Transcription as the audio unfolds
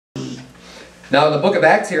Now in the book of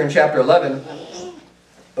Acts here in chapter 11,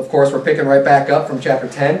 of course we're picking right back up from chapter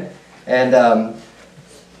 10. And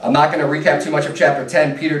I'm not going to recap too much of chapter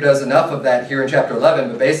 10. Peter does enough of that here in chapter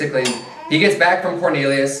 11. But basically, he gets back from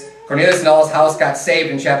Cornelius. Cornelius and all his house got saved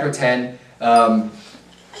in chapter 10.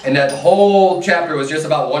 And that whole chapter was just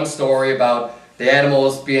about one story about the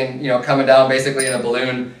animals being, coming down basically in a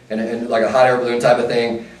balloon, in like a hot air balloon type of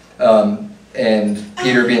thing. And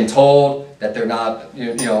Peter being told that they're not,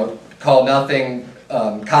 call nothing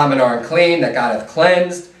common or unclean, that God hath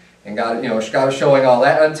cleansed. And God, God was showing all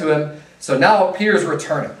that unto him. So now Peter's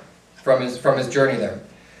returning from his journey there.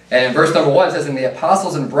 And in verse number 1 it says, and the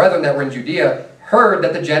apostles and brethren that were in Judea heard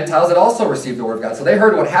that the Gentiles had also received the word of God. So they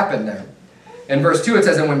heard what happened there. In verse 2 it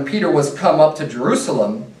says, and when Peter was come up to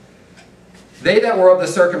Jerusalem, they that were of the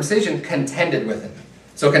circumcision contended with him.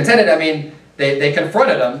 So contended, I mean, they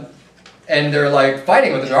confronted him, and they're like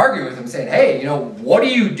fighting with him, arguing with him, saying, hey, what are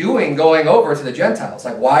you doing going over to the Gentiles?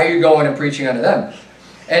 Like, why are you going and preaching unto them?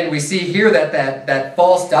 And we see here that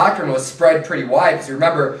false doctrine was spread pretty wide. Because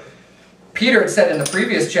remember, Peter had said in the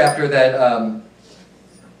previous chapter that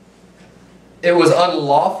it was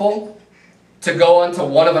unlawful to go unto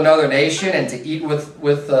one of another nation and to eat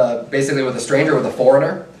basically with a stranger, with a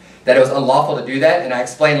foreigner. That it was unlawful to do that. And I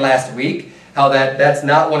explained last week how that's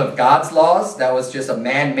not one of God's laws. That was just a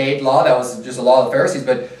man-made law. That was just a law of the Pharisees.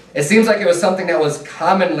 But it seems like it was something that was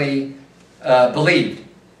commonly believed.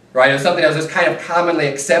 Right? It was something that was just kind of commonly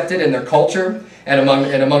accepted in their culture and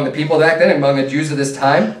among the people back then, among the Jews of this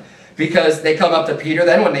time. Because they come up to Peter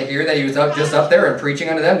then when they hear that he was just up there and preaching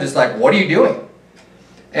unto them, just like, what are you doing?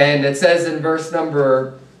 And it says in verse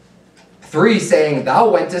number 3, saying, thou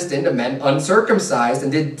wentest into men uncircumcised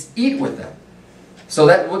and did eat with them. So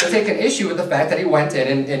that would take an issue with the fact that he went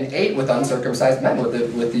in and ate with uncircumcised men,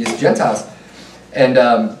 with these Gentiles. And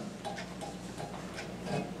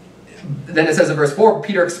then it says in verse 4,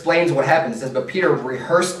 Peter explains what happened. It says, but Peter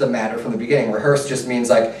rehearsed the matter from the beginning. Rehearsed just means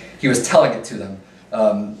like he was telling it to them.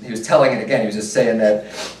 He was telling it again. He was just saying that,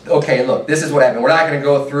 okay, look, this is what happened. We're not going to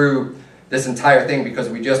go through this entire thing because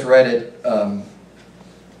we just read it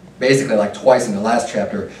basically like twice in the last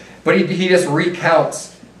chapter. But he just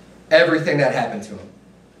recounts everything that happened to him.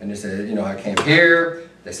 And he said, I came here,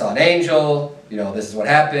 they saw an angel, this is what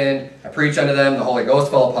happened. I preached unto them, the Holy Ghost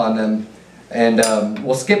fell upon them. And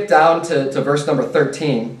we'll skip down to verse number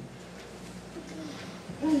 13.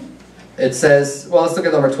 It says, well, let's look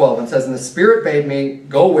at number 12. It says, and the Spirit bade me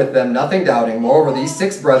go with them, nothing doubting. Moreover, these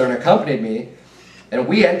 6 brethren accompanied me, and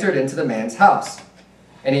we entered into the man's house.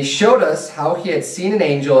 And he showed us how he had seen an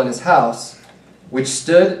angel in his house, which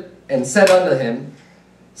stood and said unto him,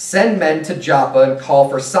 send men to Joppa, and call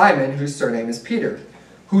for Simon, whose surname is Peter,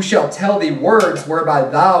 who shall tell thee words whereby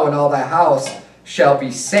thou and all thy house shall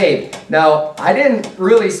be saved. Now, I didn't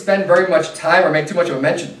really spend very much time or make too much of a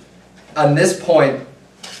mention on this point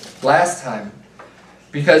last time,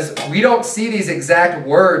 because we don't see these exact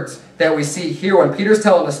words that we see here. When Peter's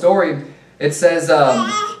telling the story, it says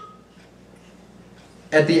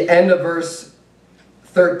at the end of verse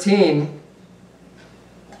 13,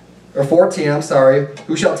 or 14, I'm sorry,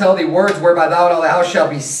 who shall tell thee words whereby thou and all thy house shall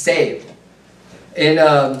be saved. In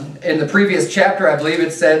the previous chapter, I believe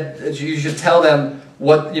it said that you should tell them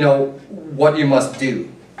what you must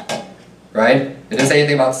do. Right? It didn't say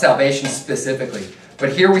anything about salvation specifically.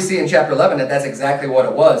 But here we see in chapter 11 that that's exactly what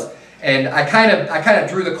it was. And I kind of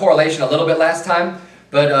drew the correlation a little bit last time.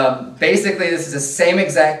 But basically this is the same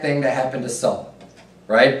exact thing that happened to Saul.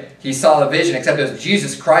 Right? He saw the vision, except it was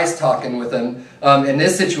Jesus Christ talking with him. In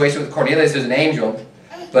this situation with Cornelius, there's an angel.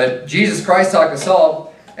 But Jesus Christ talked to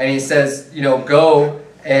Saul, and he says, go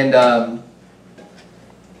and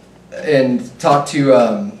talk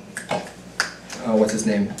to, what's his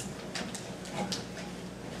name?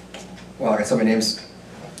 Wow, I got so many names.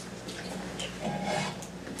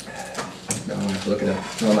 No, I'm going to have to look it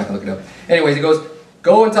up. No, I'm not going to look it up. Anyways, he goes,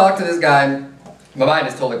 go and talk to this guy. My mind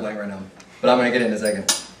is totally blank right now, but I'm going to get in a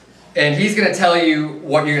second. And he's going to tell you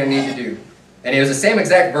what you're going to need to do. And it was the same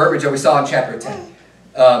exact verbiage that we saw in chapter 10.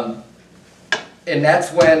 And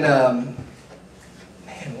that's when, man,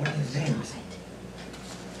 what are his names?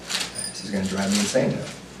 This is going to drive me insane now.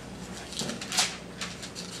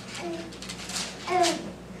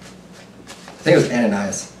 I think it was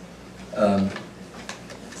Ananias.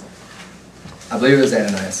 I believe it was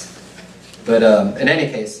Ananias. But in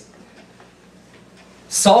any case,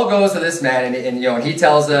 Saul goes to this man and he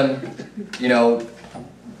tells him,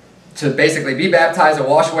 to basically be baptized and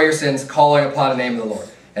wash away your sins, calling upon the name of the Lord.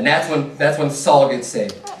 And that's when Saul gets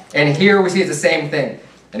saved. And here we see it's the same thing.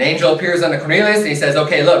 An angel appears unto Cornelius and he says,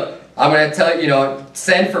 okay, look, I'm going to tell you,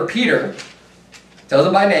 send for Peter tells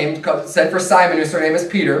him by name, sent for Simon, whose surname is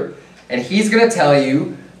Peter, and he's going to tell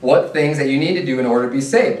you what things that you need to do in order to be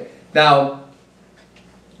saved. Now,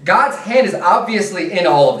 God's hand is obviously in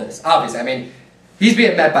all of this. Obviously, I mean, he's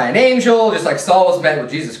being met by an angel, just like Saul was met with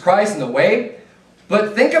Jesus Christ in the way.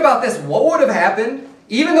 But think about this. What would have happened,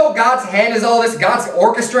 even though God's hand is all this, God's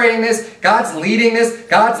orchestrating this, God's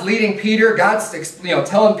leading Peter, God's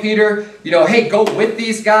telling Peter, hey, go with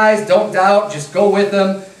these guys, don't doubt, just go with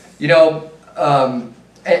them,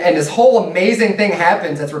 and this whole amazing thing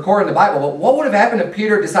happens that's recorded in the Bible. But what would have happened if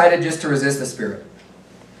Peter decided just to resist the Spirit?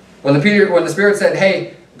 When the Spirit said,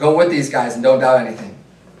 hey, go with these guys and don't doubt anything.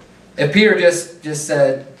 If Peter just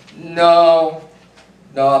said, no,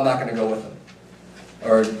 I'm not going to go with them.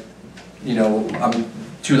 Or, I'm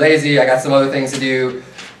too lazy, I got some other things to do,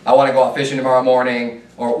 I want to go out fishing tomorrow morning,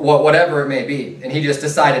 or whatever it may be. And he just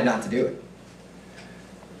decided not to do it.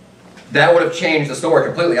 That would have changed the story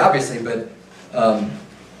completely, obviously, but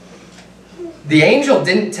the angel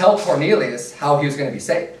didn't tell Cornelius how he was going to be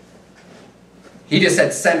saved. He just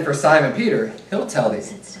said, send for Simon Peter. He'll tell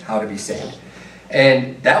these how to be saved.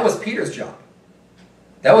 And that was Peter's job.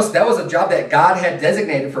 That was a job that God had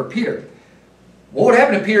designated for Peter. What would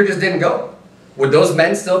happen if Peter just didn't go? Would those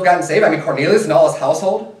men still have gotten saved? I mean, Cornelius and all his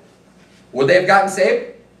household, would they have gotten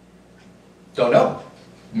saved? Don't know.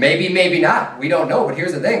 Maybe, maybe not. We don't know. But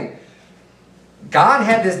here's the thing. God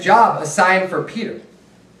had this job assigned for Peter.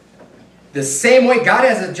 The same way God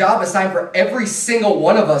has a job assigned for every single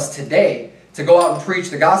one of us today to go out and preach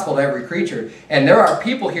the gospel to every creature. And there are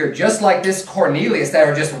people here just like this Cornelius that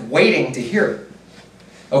are just waiting to hear it.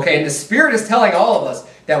 Okay, and the Spirit is telling all of us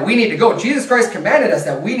that we need to go. Jesus Christ commanded us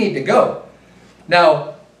that we need to go.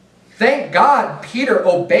 Now, thank God Peter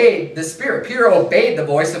obeyed the Spirit. Peter obeyed the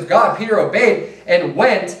voice of God. Peter obeyed and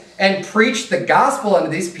went and preached the gospel unto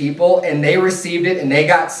these people, and they received it and they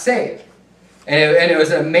got saved. And it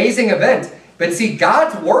was an amazing event. But see,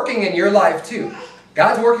 God's working in your life too.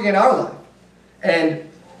 God's working in our life. And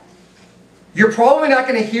you're probably not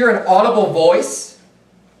going to hear an audible voice,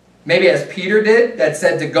 maybe as Peter did, that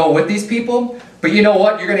said to go with these people. But you know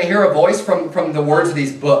what? You're going to hear a voice from the words of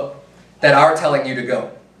these books that are telling you to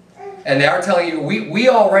go. And they are telling you, we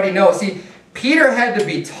already know. See, Peter had to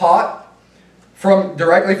be taught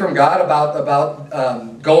directly from God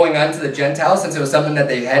about going unto the Gentiles, since it was something that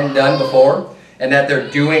they hadn't done before and that they're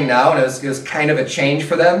doing now, and it was kind of a change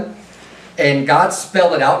for them. And God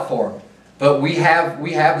spelled it out for them. But we have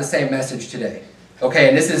the same message today. Okay,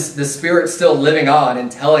 and this is the Spirit still living on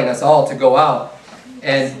and telling us all to go out.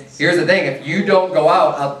 And here's the thing, if you don't go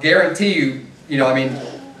out, I'll guarantee you,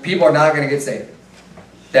 people are not going to get saved.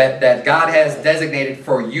 That God has designated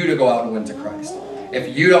for you to go out and win to Christ.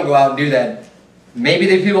 If you don't go out and do that, maybe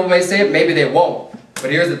the people may say it, maybe they won't. But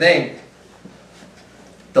here's the thing.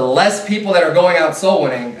 The less people that are going out soul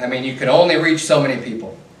winning, you can only reach so many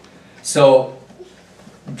people. So,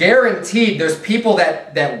 guaranteed there's people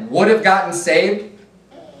that would have gotten saved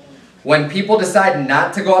when people decide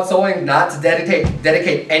not to go out soul winning, not to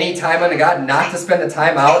dedicate any time unto God, not to spend the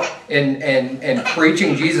time out in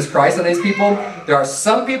preaching Jesus Christ on these people. There are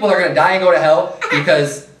some people that are going to die and go to hell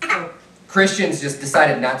because Christians just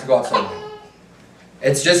decided not to go out soul winning.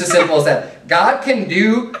 It's just as simple as that. God can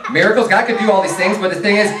do miracles, God can do all these things, but the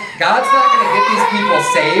thing is, God's not going to get these people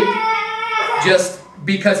saved just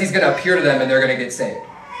because He's going to appear to them and they're going to get saved.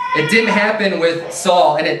 It didn't happen with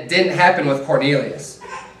Saul, and it didn't happen with Cornelius.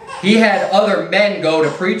 He had other men go to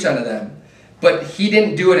preach unto them, but he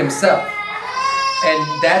didn't do it himself.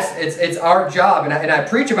 And it's our job, and I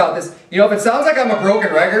preach about this. If it sounds like I'm a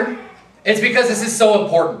broken record, it's because this is so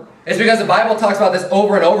important. It's because the Bible talks about this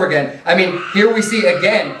over and over again. Here we see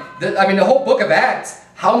again, the whole book of Acts,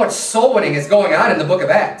 how much soul winning is going on in the book of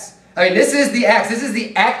Acts. This is the acts, this is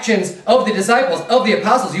the actions of the disciples, of the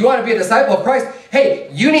apostles. You want to be a disciple of Christ? Hey,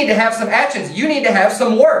 you need to have some actions. You need to have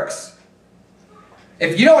some works.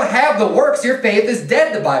 If you don't have the works, your faith is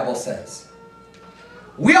dead, the Bible says.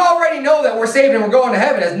 We already know that we're saved and we're going to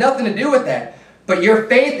heaven. It has nothing to do with that. But your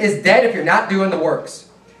faith is dead if you're not doing the works.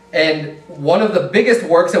 And one of the biggest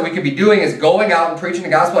works that we could be doing is going out and preaching the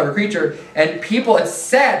gospel to every creature. And people, it's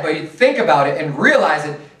sad, but you think about it and realize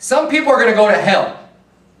it. Some people are going to go to hell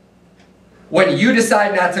when you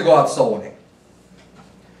decide not to go out soul winning.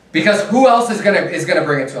 Because who else is going to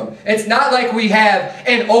bring it to them? It's not like we have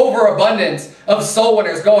an overabundance of soul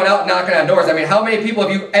winners going out and knocking on doors. How many people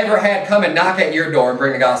have you ever had come and knock at your door and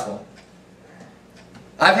bring the gospel?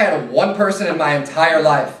 I've had one person in my entire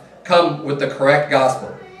life come with the correct gospel.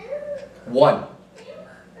 One.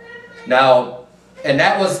 Now, and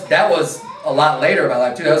that was a lot later in my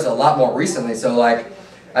life too. That was a lot more recently. So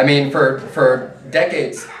for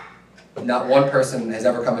decades, Not one person has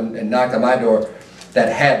ever come and knocked on my door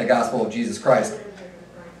that had the gospel of Jesus Christ.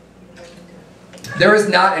 There is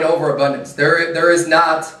not an overabundance. There is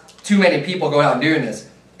not too many people going out and doing this.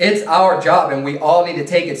 It's our job, and we all need to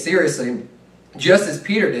take it seriously, just as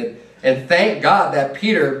Peter did. And thank God that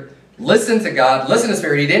Peter listened to God, listened to the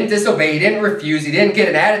Spirit. He didn't disobey, he didn't refuse, he didn't get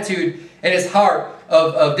an attitude in his heart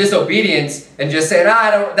of disobedience and just say,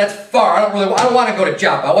 that's far, I don't want to go to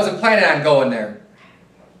Joppa. I wasn't planning on going there.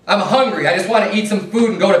 I'm hungry, I just want to eat some food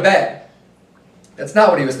and go to bed. That's not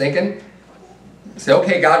what he was thinking. He said,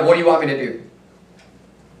 okay, God, what do you want me to do?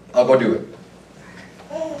 I'll go do it.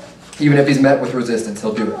 Even if he's met with resistance,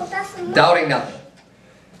 he'll do it. Doubting nothing.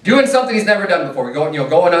 Doing something he's never done before. Going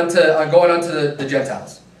unto the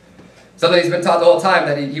Gentiles. Something he's been taught the whole time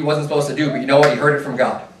that he wasn't supposed to do, but you know what? He heard it from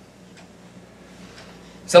God.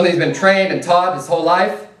 Something he's been trained and taught his whole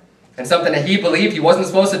life, and something that he believed he wasn't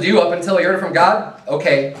supposed to do up until he heard it from God.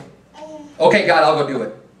 Okay. Okay, God, I'll go do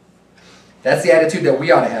it. That's the attitude that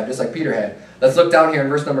we ought to have, just like Peter had. Let's look down here in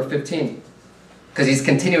verse number 15. Because he's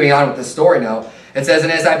continuing on with the story now. It says,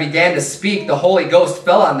 and as I began to speak, the Holy Ghost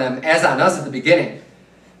fell on them as on us at the beginning.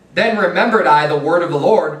 Then remembered I the word of the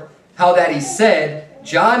Lord, how that he said,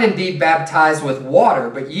 John indeed baptized with water,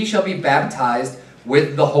 but ye shall be baptized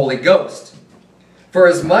with the Holy Ghost. For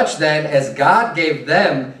as much then as God gave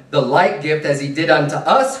them the like gift as he did unto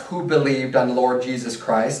us who believed on the Lord Jesus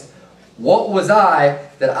Christ, what was I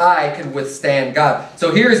that I could withstand God?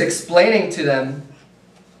 So here he's explaining to them,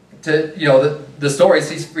 the story.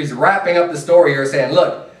 He's wrapping up the story here saying,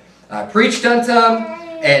 look, I preached unto him,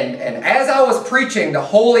 and as I was preaching, the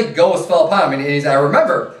Holy Ghost fell upon him. And I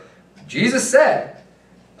remember, Jesus said,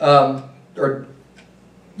 he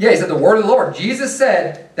said the word of the Lord. Jesus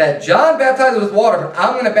said that John baptized with water, but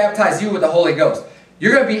I'm going to baptize you with the Holy Ghost.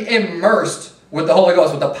 You're going to be immersed with the Holy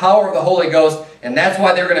Ghost, with the power of the Holy Ghost, and that's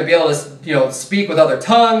why they're going to be able to, speak with other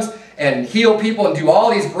tongues and heal people and do all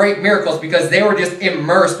these great miracles, because they were just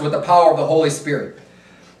immersed with the power of the Holy Spirit.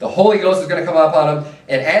 The Holy Ghost is going to come upon him,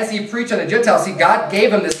 and as he preached on the Gentiles, see, God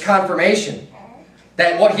gave him this confirmation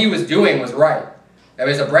that what he was doing was right. It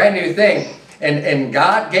was a brand new thing, and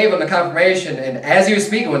God gave him the confirmation, and as he was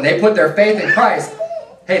speaking, when they put their faith in Christ,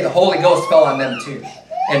 hey, the Holy Ghost fell on them too.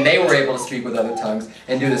 And they were able to speak with other tongues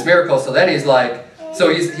and do this miracle. So then he's like,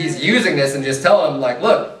 he's using this and just telling them, like,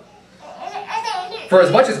 look, for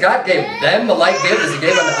as much as God gave them the like gift as he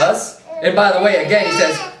gave unto us, and by the way, again, he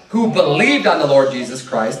says, who believed on the Lord Jesus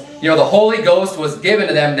Christ. The Holy Ghost was given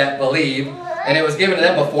to them that believe, and it was given to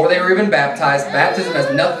them before they were even baptized. Baptism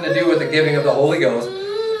has nothing to do with the giving of the Holy Ghost.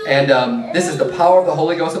 And this is the power of the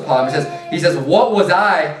Holy Ghost upon him. He says, what was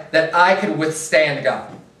I that I could withstand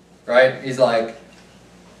God? Right? He's like,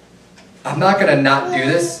 I'm not going to not do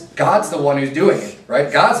this. God's the one who's doing it.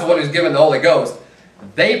 Right? God's the one who's given the Holy Ghost.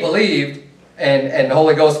 They believed, and the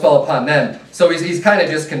Holy Ghost fell upon them. So he's kind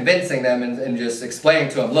of just convincing them and just explaining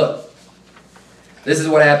to them, look, this is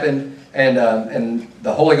what happened, and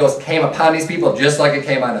the Holy Ghost came upon these people just like it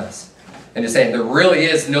came on us. And just saying there really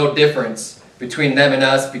is no difference between them and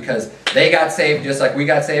us, because they got saved just like we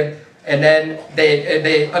got saved. And then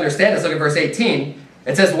they understand this. Look at verse 18.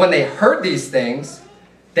 It says, when they heard these things,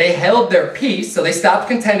 they held their peace. So they stopped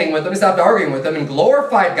contending with them, they stopped arguing with them, and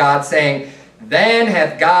glorified God, saying, then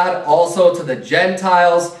hath God also to the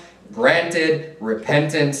Gentiles granted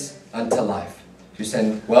repentance unto life. You're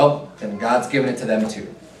saying, well, then God's given it to them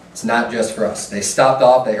too. It's not just for us. They stopped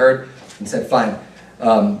off, they heard, and said, fine,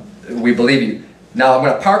 we believe you. Now I'm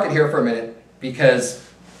going to park it here for a minute, because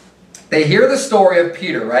they hear the story of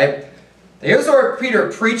Peter, right? They hear the story of Peter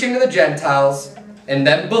preaching to the Gentiles, and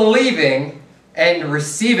then believing and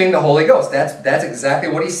receiving the Holy Ghost. That's exactly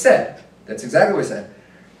what he said. That's exactly what he said.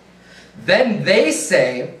 Then they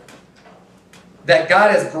say that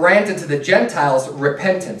God has granted to the Gentiles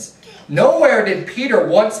repentance. Nowhere did Peter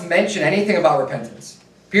once mention anything about repentance.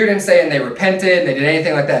 Peter didn't say, and they repented, and they did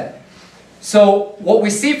anything like that. So what we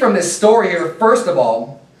see from this story here, first of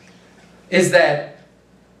all, is that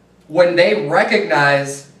when they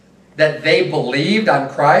recognize that they believed on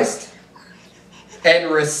Christ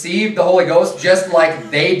and received the Holy Ghost just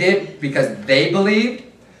like they did because they believed,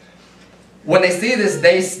 when they see this,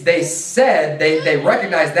 they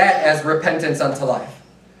recognize that as repentance unto life.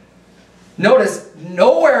 Notice,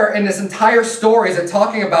 nowhere in this entire story is it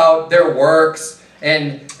talking about their works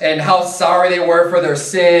and how sorry they were for their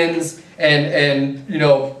sins, and you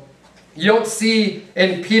don't see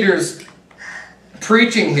in Peter's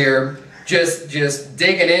preaching here just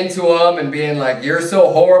digging into them and being like, you're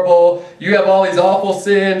so horrible, you have all these awful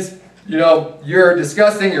sins, you're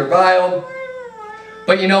disgusting, you're vile.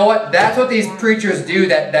 But you know what? That's what these preachers do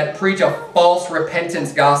that preach a false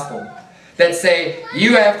repentance gospel. that say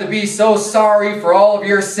you have to be so sorry for all of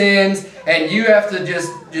your sins, and you have to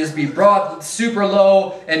just be brought super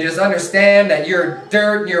low and just understand that you're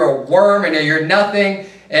dirt, you're a worm, and you're nothing,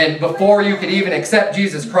 and before you could even accept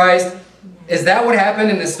Jesus Christ. Is that what happened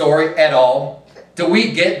in this story at all? Do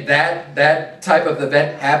we get that type of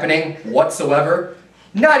event happening whatsoever?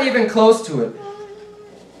 Not even close to it.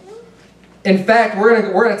 In fact, we're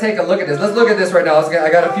gonna take a look at this. Let's look at this right now.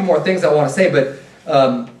 I got a few more things I want to say, but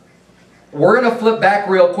we're going to flip back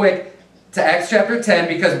real quick to Acts chapter 10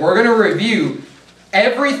 because we're going to review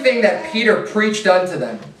everything that Peter preached unto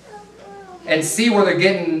them and see where they're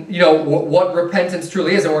getting, what repentance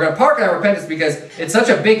truly is. And we're going to park on repentance because it's such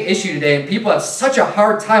a big issue today, and people have such a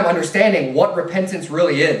hard time understanding what repentance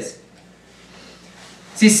really is.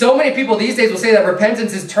 See, so many people these days will say that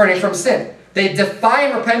repentance is turning from sin. They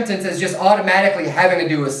define repentance as just automatically having to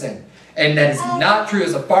do with sin. And that is not true.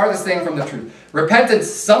 It's the farthest thing from the truth. Repentance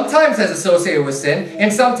sometimes is associated with sin,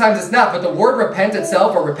 and sometimes it's not. But the word repent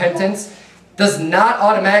itself, or repentance, does not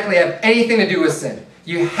automatically have anything to do with sin.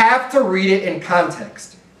 You have to read it in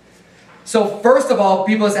context. So first of all,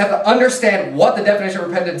 people just have to understand what the definition of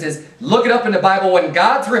repentance is. Look it up in the Bible. When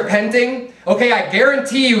God's repenting, okay, I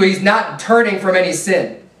guarantee you He's not turning from any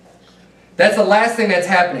sin. That's the last thing that's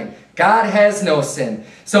happening. God has no sin.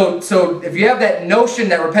 So if you have that notion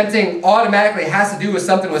that repenting automatically has to do with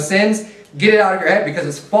something with sins, get it out of your head because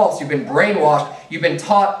it's false. You've been brainwashed. You've been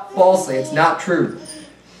taught falsely. It's not true.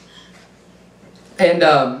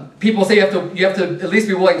 And people say you have to at least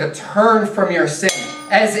be willing to turn from your sin,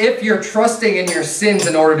 as if you're trusting in your sins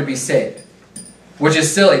in order to be saved, which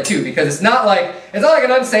is silly too, because it's not like an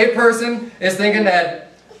unsaved person is thinking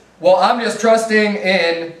that, well, I'm just trusting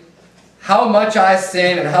in how much I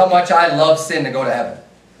sin and how much I love sin to go to heaven.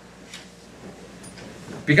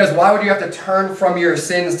 Because why would you have to turn from your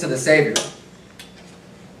sins to the Savior?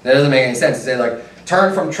 That doesn't make any sense to say, like,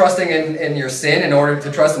 turn from trusting in your sin in order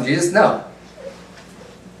to trust in Jesus. No.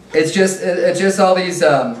 It's just all these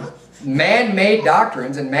man-made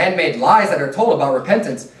doctrines and man-made lies that are told about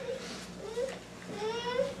repentance.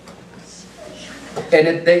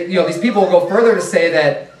 And these people will go further to say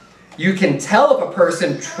that you can tell if a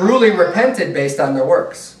person truly repented based on their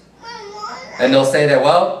works. And they'll say that,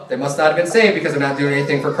 well, they must not have been saved because they're not doing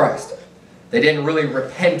anything for Christ. They didn't really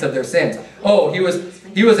repent of their sins. Oh, he was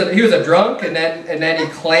a drunk, and then he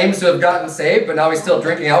claims to have gotten saved, but now he's still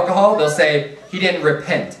drinking alcohol. They'll say he didn't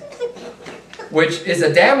repent, which is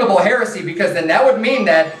a damnable heresy, because then that would mean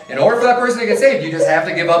that in order for that person to get saved, you just have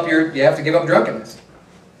to give up drunkenness.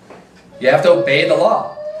 You have to obey the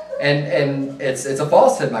law. And it's a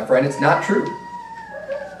falsehood, my friend. It's not true.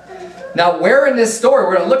 Now, where in this story,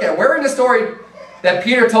 we're going to look at, where in the story that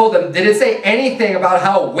Peter told them, did it say anything about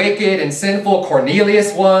how wicked and sinful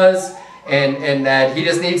Cornelius was, and that he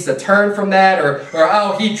just needs to turn from that, or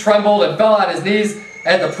how he trembled and fell on his knees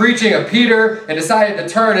at the preaching of Peter and decided to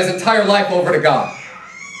turn his entire life over to God?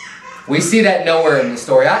 We see that nowhere in the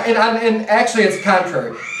story. And actually it's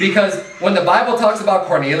contrary, because when the Bible talks about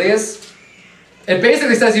Cornelius, it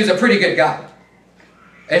basically says he was a pretty good guy.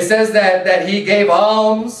 It says that he gave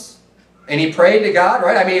alms and he prayed to God,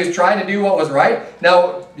 right? I mean, he was trying to do what was right.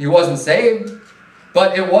 Now, he wasn't saved,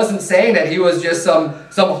 but it wasn't saying that he was just some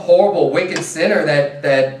horrible, wicked sinner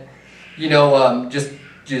that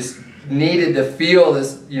just needed to feel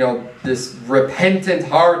this, this repentant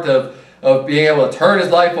heart of being able to turn his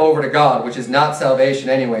life over to God, which is not salvation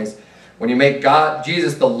anyways. When you make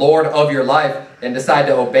Jesus the Lord of your life and decide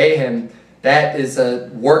to obey Him, that is a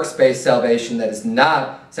works-based salvation. That is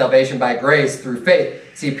not salvation by grace through faith.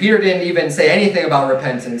 See, Peter didn't even say anything about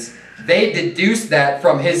repentance. They deduced that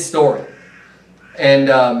from his story. And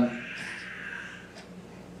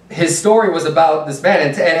his story was about this man.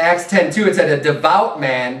 In Acts 10:2, it said, a devout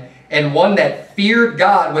man and one that feared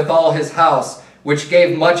God with all his house, which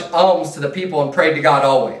gave much alms to the people and prayed to God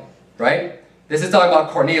always. Right? This is talking about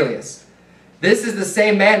Cornelius. This is the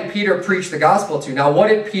same man Peter preached the gospel to. Now, what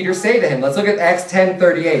did Peter say to him? Let's look at Acts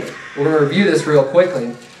 10:38. We're going to review this real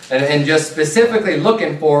quickly, and just specifically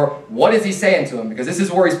looking for what is he saying to him, because this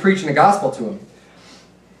is where he's preaching the gospel to him.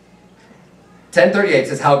 10:38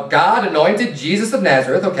 says, how God anointed Jesus of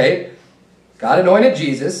Nazareth, okay, God anointed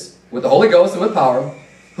Jesus with the Holy Ghost and with power,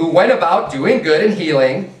 who went about doing good and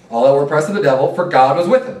healing all that were oppressed of the devil, for God was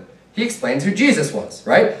with him. He explains who Jesus was,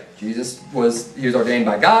 right? He was ordained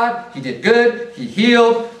by God. He did good. He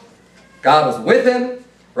healed. God was with him,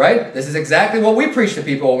 right? This is exactly what we preach to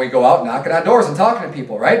people when we go out knocking on doors and talking to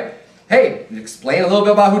people, right? Hey, explain a little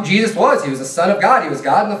bit about who Jesus was. He was the Son of God. He was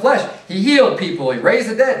God in the flesh. He healed people. He raised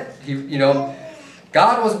the dead.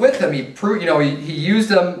 God was with him. He used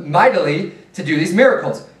them mightily to do these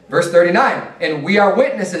miracles. Verse 39, and we are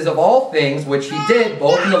witnesses of all things which he did,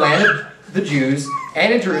 both in the land of the Jews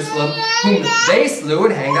and in Jerusalem, whom they slew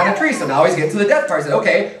and hanged on a tree. So now he's getting to the death part. He said,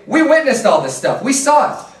 okay, we witnessed all this stuff. We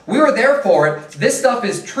saw it. We were there for it. This stuff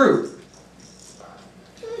is true.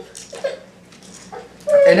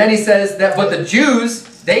 And then he says that, but the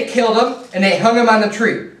Jews, they killed him and they hung him on the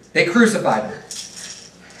tree. They crucified him.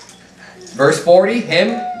 Verse 40,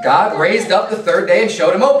 him God raised up the third day and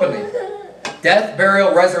showed him openly. Death,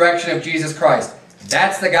 burial, resurrection of Jesus Christ.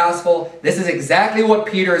 That's the gospel. This is exactly what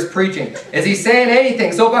Peter is preaching. Is he saying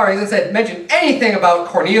anything so far? He hasn't mentioned anything about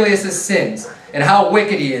Cornelius' sins and how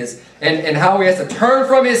wicked he is and how he has to turn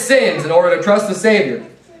from his sins in order to trust the Savior.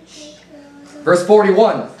 Verse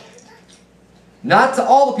 41. Not to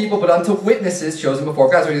all the people, but unto witnesses chosen before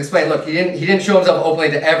God. So he explained, look, he didn't show himself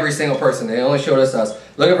openly to every single person. He only showed us.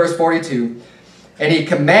 Look at verse 42. And he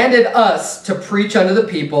commanded us to preach unto the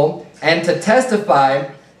people and to testify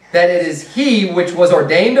that it is he which was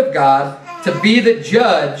ordained of God to be the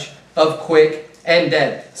judge of quick and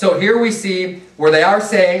dead. So here we see where they are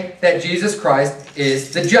saying that Jesus Christ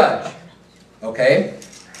is the judge. Okay?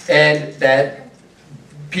 And that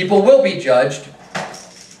people will be judged.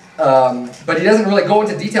 But he doesn't really go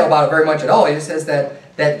into detail about it very much at all. He just says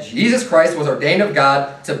that Jesus Christ was ordained of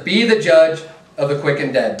God to be the judge of the quick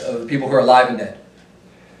and dead, of the people who are alive and dead.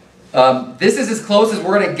 This is as close as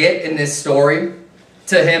we're going to get in this story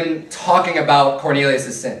to him talking about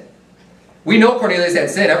Cornelius' sin. We know Cornelius had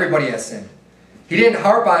sin. Everybody has sin. He didn't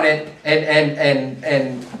harp on it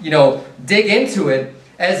and dig into it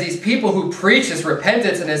as these people who preach this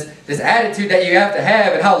repentance and this attitude that you have to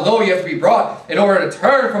have and how low you have to be brought in order to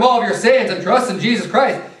turn from all of your sins and trust in Jesus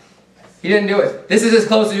Christ. He didn't do it. This is as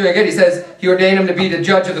close as you're going to get. He says he ordained him to be the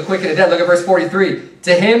judge of the quick and the dead. Look at verse 43.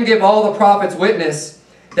 To him give all the prophets witness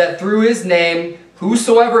that through his name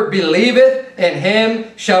whosoever believeth in him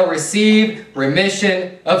shall receive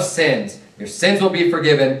remission of sins. Your sins will be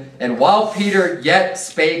forgiven. And while Peter yet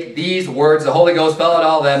spake these words, the Holy Ghost fell on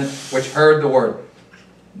all them which heard the word.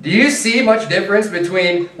 Do you see much difference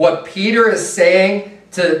between what Peter is saying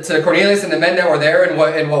to Cornelius and the men that were there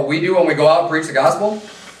and what we do when we go out and preach the gospel?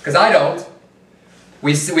 Because I don't.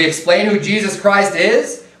 We explain who Jesus Christ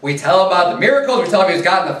is. We tell about the miracles. We tell him he was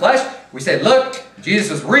God in the flesh. We say, look, Jesus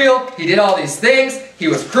was real. He did all these things. He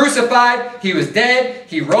was crucified. He was dead.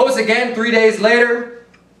 He rose again 3 days later.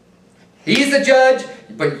 He's the judge,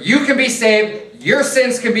 but you can be saved. Your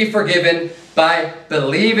sins can be forgiven by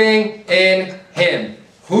believing in him.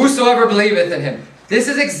 Whosoever believeth in him. This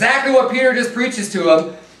is exactly what Peter just preaches to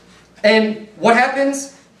them. And what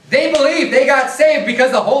happens? They believed. They got saved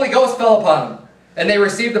because the Holy Ghost fell upon them. And they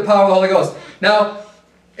received the power of the Holy Ghost. Now,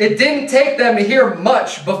 it didn't take them to hear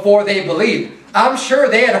much before they believed. I'm sure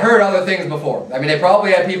they had heard other things before. I mean, they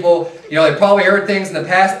probably had people, they probably heard things in the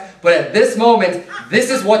past. But at this moment, this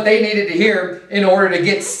is what they needed to hear in order to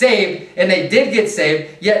get saved. And they did get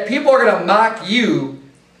saved. Yet people are going to mock you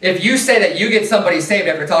if you say that you get somebody saved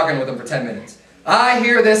after talking with them for 10 minutes. I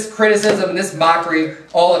hear this criticism, this mockery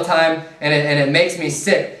all the time, and it makes me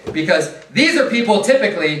sick. Because these are people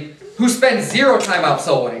typically who spend zero time out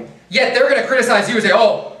soul winning. Yet they're going to criticize you and say,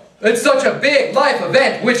 oh, it's such a big life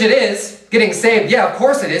event, which it is. Getting saved, yeah, of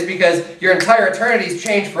course it is, because your entire eternity's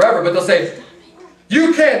changed forever. But they'll say,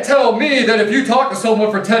 you can't tell me that if you talk to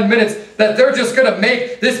someone for 10 minutes that they're just going to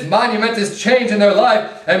make this monumentous change in their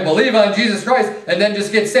life and believe on Jesus Christ and then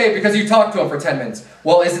just get saved because you talked to them for 10 minutes.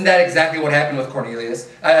 Well, isn't that exactly what happened with Cornelius?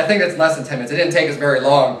 I think that's less than 10 minutes. It didn't take us very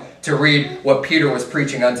long to read what Peter was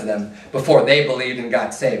preaching unto them before they believed and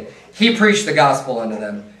got saved. He preached the gospel unto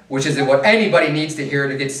them, which is what anybody needs to hear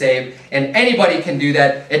to get saved. And anybody can do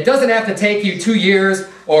that. It doesn't have to take you 2 years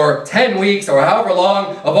or 10 weeks or however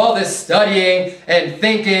long of all this studying and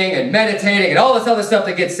thinking and meditating and all this other stuff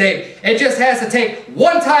to get saved. It just has to take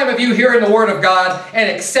one time of you hearing the Word of God and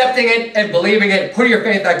accepting it and believing it and putting your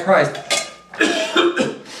faith in Christ.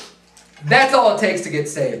 That's all it takes to get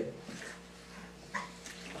saved.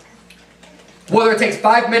 Whether it takes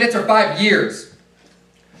 5 minutes or 5 years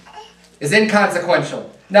is inconsequential.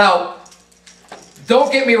 Now, don't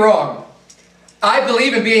get me wrong. I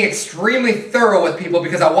believe in being extremely thorough with people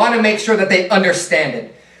because I want to make sure that they understand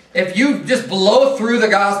it. If you just blow through the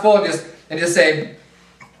gospel and just say,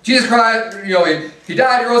 Jesus Christ, he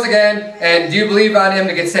died, he rose again, and do you believe on him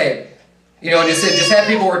to get saved? And just have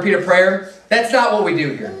people repeat a prayer. That's not what we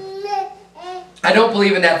do here. I don't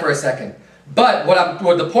believe in that for a second. But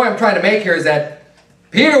what the point I'm trying to make here is that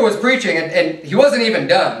Peter was preaching, and he wasn't even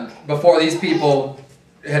done before these people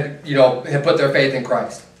had put their faith in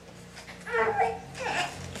Christ.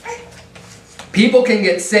 People can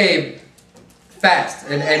get saved fast,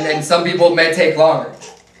 and some people may take longer.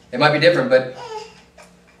 It might be different, but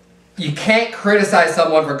you can't criticize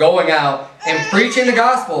someone for going out and preaching the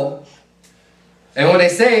gospel. And when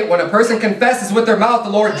a person confesses with their mouth the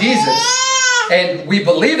Lord Jesus, and we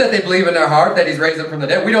believe that they believe in their heart that He's raised them from the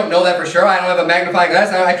dead. We don't know that for sure. I don't have a magnifying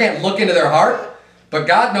glass. I can't look into their heart. But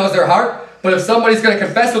God knows their heart. But if somebody's going to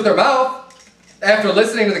confess with their mouth after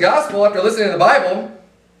listening to the gospel, after listening to the Bible,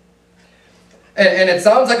 and it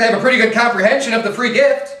sounds like they have a pretty good comprehension of the free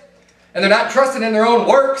gift, and they're not trusting in their own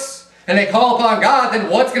works, and they call upon God, then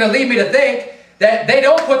what's going to lead me to think that they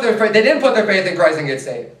didn't put their faith in Christ and get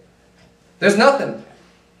saved? There's nothing.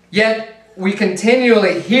 Yet we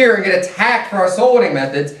continually hear and get attacked for our soul winning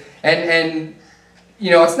methods, and you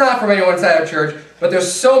know, it's not from anyone inside our church, but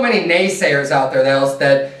there's so many naysayers out there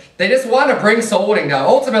that they just want to bring soul winning down.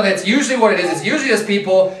 Ultimately, it's usually what it is. It's usually just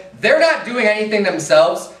people, they're not doing anything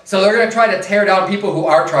themselves, so they're going to try to tear down people who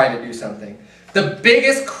are trying to do something. The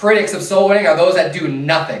biggest critics of soul winning are those that do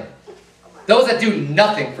nothing. Those that do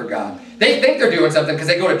nothing for God. They think they're doing something because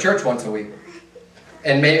they go to church once a week.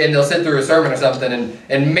 And they'll sit through a sermon or something,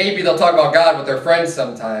 and maybe they'll talk about God with their friends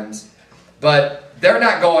sometimes. But they're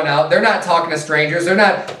not going out. They're not talking to strangers. They're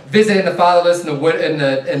not visiting the fatherless and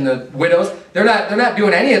the widows. They're not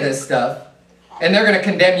doing any of this stuff. And they're going to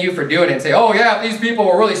condemn you for doing it and say, oh yeah, if these people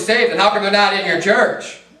were really saved, then how come they're not in your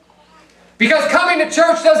church? Because coming to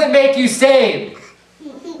church doesn't make you saved.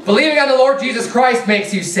 Believing on the Lord Jesus Christ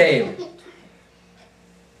makes you saved.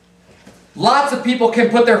 Lots of people can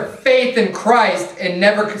put their faith in Christ and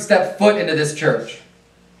never step foot into this church.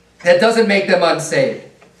 That doesn't make them unsaved.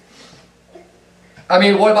 I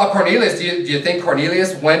mean, what about Cornelius? Do you think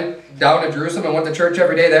Cornelius went down to Jerusalem and went to church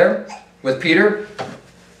every day there with Peter?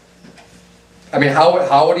 I mean,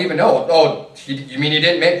 how would he even know? Oh, you mean he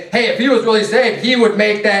didn't make... Hey, if he was really saved, he would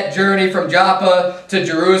make that journey from Joppa to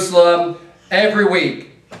Jerusalem every week.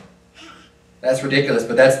 That's ridiculous,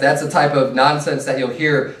 but that's the type of nonsense that you'll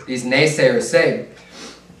hear these naysayers say.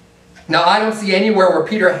 Now, I don't see anywhere where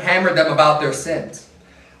Peter hammered them about their sins.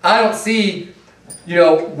 I don't see,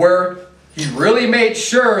 where he really made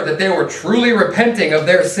sure that they were truly repenting of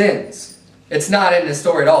their sins. It's not in this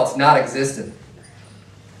story at all. It's not existent.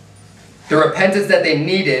 The repentance that they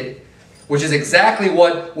needed, which is exactly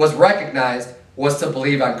what was recognized, was to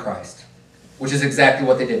believe on Christ, which is exactly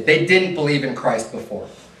what they did. They didn't believe in Christ before.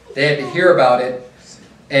 They had to hear about it,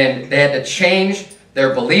 and they had to change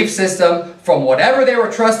their belief system from whatever they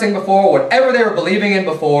were trusting before, whatever they were believing in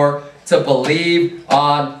before, to believe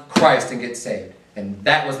on Christ and get saved. And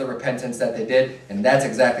that was the repentance that they did, and that's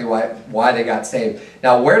exactly why they got saved.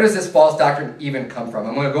 Now, where does this false doctrine even come from?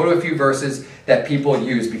 I'm going to go to a few verses that people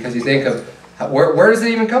use, because you think of, where does it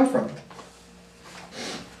even come from?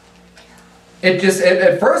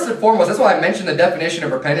 First and foremost, that's why I mentioned the definition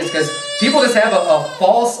of repentance, because people just have a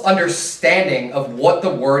false understanding of what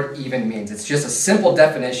the word even means. It's just a simple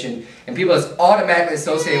definition, and people just automatically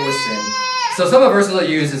associate it with sin. So some of the verses they'll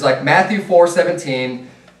use is like Matthew 4:17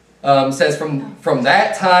 says, from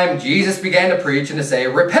that time Jesus began to preach and to say,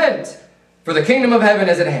 repent, for the kingdom of heaven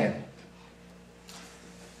is at hand.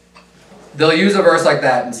 They'll use a verse like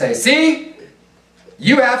that and say, see,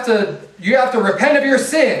 you have to repent of your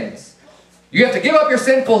sins. You have to give up your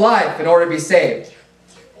sinful life in order to be saved.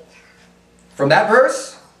 From that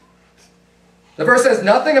verse, the verse says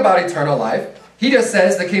nothing about eternal life. He just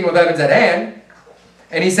says the kingdom of heaven is at hand.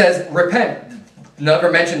 And he says, repent.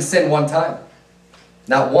 Never mentions sin one time.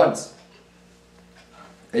 Not once.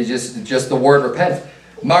 It's just the word repent.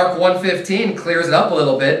 Mark 1:15 clears it up a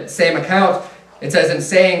little bit. Same account. It says, in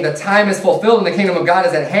saying the time is fulfilled and the kingdom of God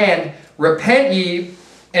is at hand, repent ye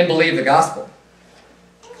and believe the gospel.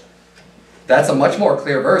 That's a much more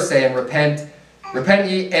clear verse saying, repent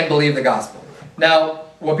ye and believe the gospel. Now,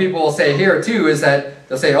 what people will say here too is that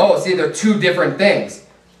they'll say, oh, see, they're two different things.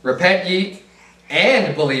 Repent ye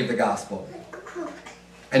and believe the gospel.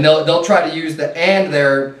 And they'll try to use the and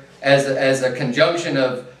there as a conjunction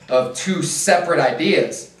of two separate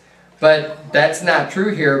ideas. But that's not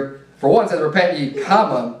true here. For one, it says repent ye,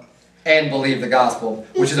 comma, and believe the gospel,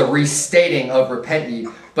 which is a restating of repent ye.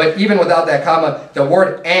 But even without that comma, the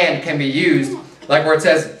word and can be used, like where it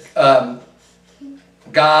says,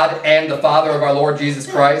 God and the Father of our Lord Jesus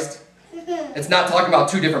Christ. It's not talking about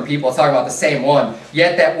two different people, it's talking about the same one.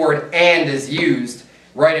 Yet that word and is used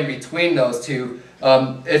right in between those two.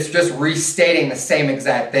 It's just restating the same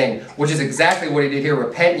exact thing, which is exactly what he did here,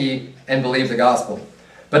 repent ye and believe the gospel.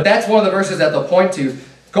 But that's one of the verses that they'll point to.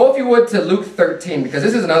 Go, if you would, to Luke 13, because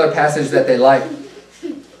this is another passage that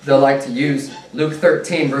they'll like to use. Luke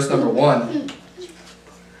 13, verse number 1.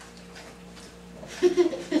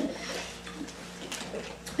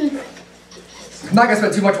 I'm not going to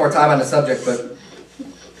spend too much more time on the subject, but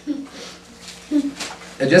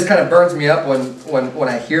it just kind of burns me up when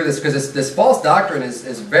I hear this, because this false doctrine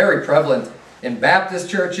is very prevalent in Baptist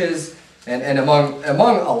churches and among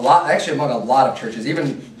a lot of churches,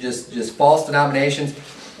 even just false denominations.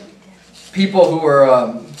 People who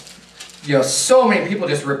are, so many people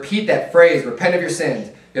just repeat that phrase, repent of your sins.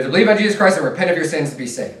 You have to believe on Jesus Christ and repent of your sins to be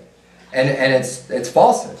saved. And it's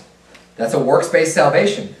falsehood. That's a works-based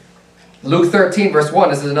salvation. Luke 13, verse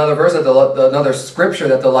 1, this is another verse, another scripture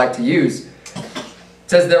that they'll like to use. It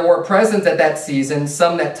says, there were present at that season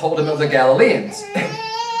some that told him of the Galileans,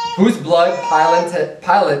 whose blood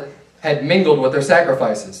Pilate had mingled with their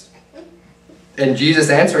sacrifices. And Jesus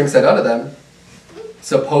answering said unto them,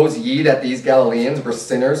 suppose ye that these Galileans were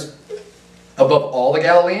sinners above all the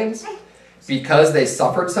Galileans, because they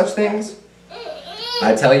suffered such things?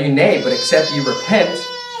 I tell you, nay, but except ye repent,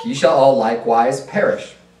 ye shall all likewise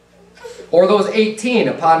perish. Or those 18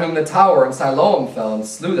 upon whom the tower in Siloam fell and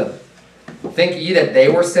slew them, think ye that they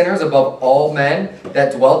were sinners above all men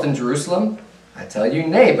that dwelt in Jerusalem? I tell you,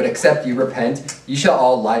 nay, but except ye repent, ye shall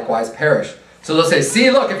all likewise perish. So they'll say, see,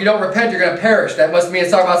 look, if you don't repent, you're going to perish. That must mean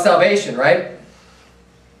it's talking about salvation, right?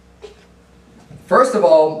 First of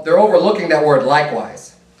all, they're overlooking that word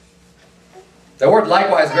likewise. That word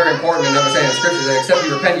likewise is very important in understanding the scriptures. That except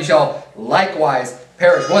you repent, you shall likewise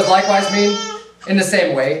perish. What does likewise mean? In the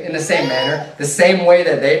same way, in the same manner, the same way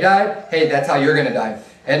that they died, hey, that's how you're going to die.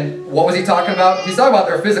 And what was he talking about? He's talking about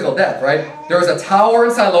their physical death, right? There was a tower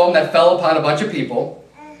in Siloam that fell upon a bunch of people.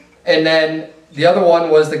 And then the other one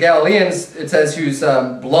was the Galileans, it says, whose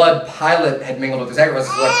blood Pilate had mingled with the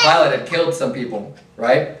sacrifices. Like Pilate had killed some people,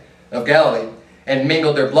 right, of Galilee, and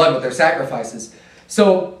mingled their blood with their sacrifices.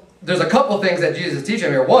 So there's a couple things that Jesus is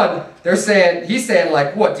teaching here. One, he's saying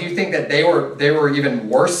like, what, do you think that they were even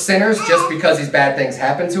worse sinners just because these bad things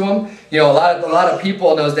happened to them? A lot of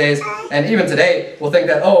people in those days, and even today, will think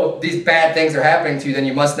that, oh, these bad things are happening to you, then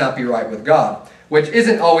you must not be right with God. Which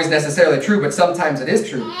isn't always necessarily true, but sometimes it is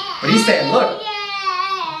true. But he's saying, look,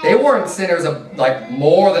 they weren't sinners of like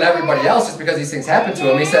more than everybody else just because these things happened to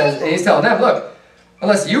them. He says, and he's telling them, look,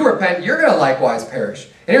 unless you repent, you're going to likewise perish.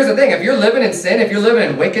 And here's the thing, if you're living in sin, if you're living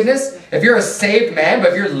in wickedness, if you're a saved man,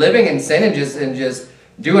 but if you're living in sin and just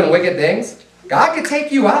doing wicked things, God can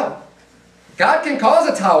take you out. God can cause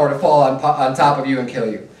a tower to fall on top of you and kill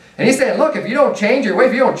you. And he's saying, look, if you don't change your way,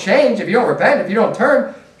 if you don't change, if you don't repent, if you don't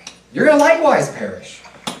turn, you're going to likewise perish.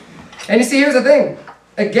 And you see, here's the thing.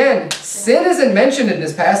 Again, sin isn't mentioned in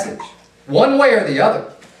this passage, one way or the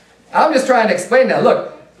other. I'm just trying to explain that.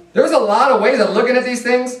 Look, there's a lot of ways of looking at these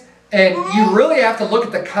things, and you really have to look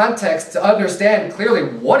at the context to understand clearly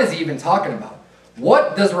what is he even talking about.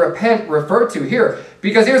 What does repent refer to here?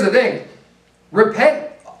 Because here's the thing.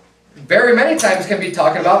 Repent very many times can be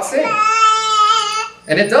talking about sin.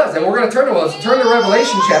 And it does. And we're going to turn to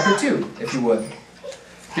Revelation chapter 2, if you would.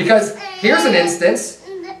 Because here's an instance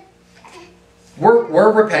where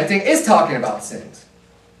repenting is talking about sins.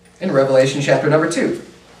 In Revelation chapter number 2.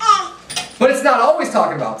 But it's not always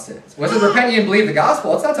talking about sins. When it says repent ye and believe the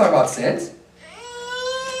gospel, it's not talking about sins.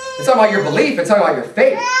 It's talking about your belief. It's talking about your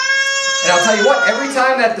faith. And I'll tell you what, every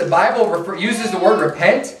time that the Bible uses the word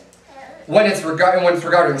repent, when it's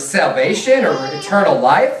regarding salvation or eternal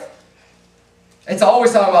life, it's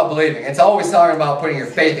always talking about believing. It's always talking about putting your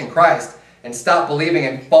faith in Christ and stop believing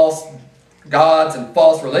in false gods and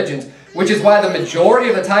false religions, which is why the majority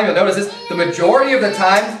of the time, you'll notice this, the majority of the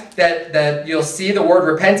time that you'll see the word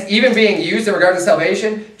repent even being used in regard to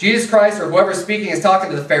salvation, Jesus Christ or whoever's speaking is talking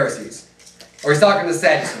to the Pharisees. Or he's talking to the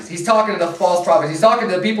Sadducees. He's talking to the false prophets. He's talking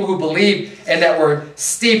to the people who believe and that were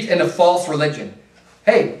steeped in a false religion.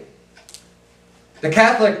 Hey, the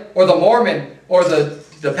Catholic or the Mormon or the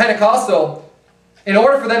Pentecostal, in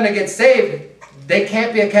order for them to get saved, they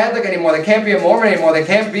can't be a Catholic anymore. They can't be a Mormon anymore. They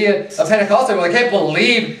can't be a Pentecostal anymore. They can't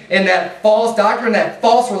believe in that false doctrine, that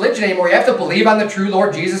false religion anymore. You have to believe on the true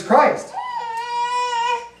Lord Jesus Christ.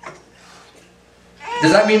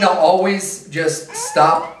 Does that mean they'll always just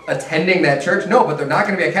stop attending that church? No, but they're not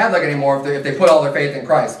going to be a Catholic anymore if they put all their faith in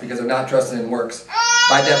Christ because they're not trusting in works.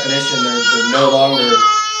 By definition, they're no longer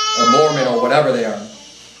a Mormon or whatever they are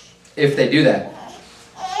if they do that.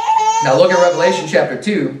 Now look at Revelation chapter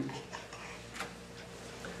 2.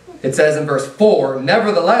 It says in verse 4,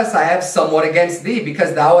 nevertheless, I have somewhat against thee,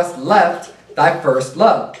 because thou hast left thy first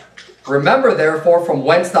love. Remember, therefore, from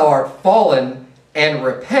whence thou art fallen, and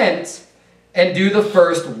repent, and do the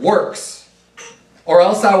first works. Or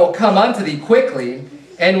else I will come unto thee quickly,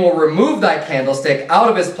 and will remove thy candlestick out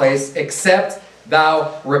of his place, except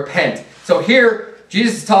thou repent. So here,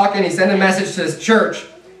 Jesus is talking, he's sending a message to this church,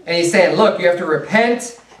 and he's saying, look, you have to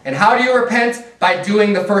repent. And how do you repent? By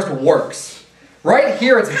doing the first works. Right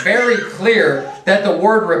here, it's very clear that the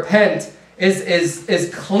word repent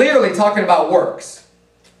is clearly talking about works.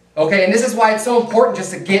 Okay, and this is why it's so important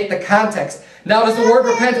just to get the context. Now, does the word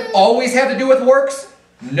repent always have to do with works?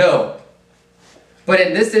 No. But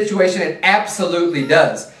in this situation, it absolutely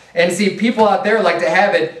does. And see, people out there like to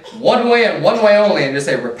have it one way and one way only, and just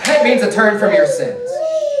say, repent means to turn from your sins.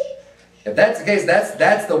 If that's the case,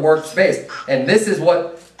 that's the works based. And this is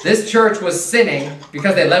what this church was sinning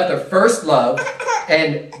because they left their first love.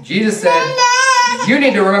 And Jesus said, you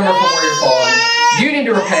need to remember from where you're fallen. You need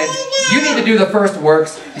to repent. You need to do the first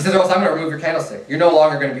works. He says, or else I'm going to remove your candlestick. You're no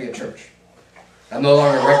longer going to be a church. I'm no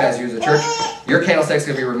longer going to recognize you as a church. Your candlestick's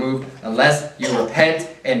going to be removed unless you repent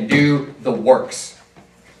and do the works.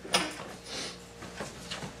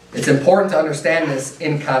 It's important to understand this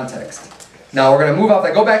in context. Now we're going to move off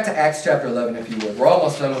that. Go back to Acts chapter 11 if you would. We're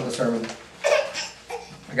almost done with the sermon.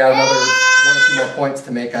 I got another 1 or 2 more points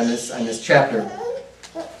to make on this chapter.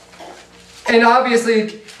 And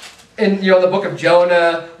obviously, in the book of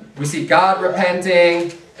Jonah, we see God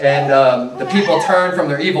repenting, and the people turned from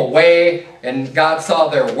their evil way, and God saw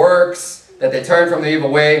their works, that they turned from the evil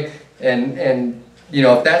way, and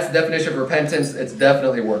if that's the definition of repentance, it's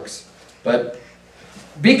definitely works. But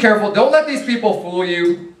be careful. Don't let these people fool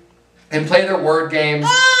you and play their word games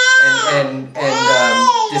and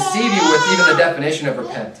deceive you with even the definition of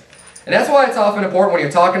repent. And that's why it's often important when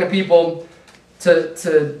you're talking to people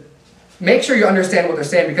to make sure you understand what they're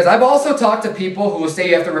saying. Because I've also talked to people who will say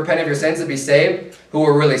you have to repent of your sins to be saved, who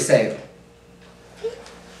are really saved.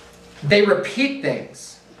 They repeat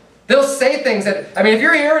things. They'll say things that, if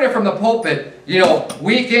you're hearing it from the pulpit,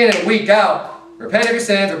 week in and week out, repent of your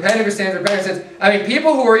sins, repent of your sins, repent of your sins.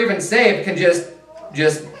 People who are even saved can just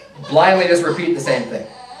blindly just repeat the same thing.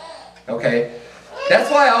 Okay?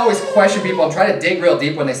 That's why I always question people and try to dig real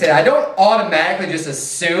deep when they say that. I don't automatically just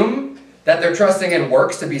assume that they're trusting in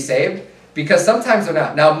works to be saved, because sometimes they're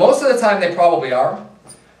not. Now, most of the time they probably are.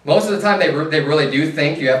 Most of the time they really do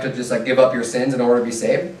think you have to just give up your sins in order to be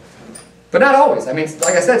saved. But not always.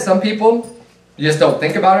 Like I said, some people, you just don't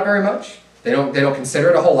think about it very much. They don't consider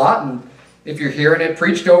it a whole lot, and if you're hearing it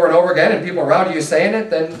preached over and over again and people around you saying it,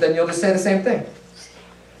 then you'll just say the same thing.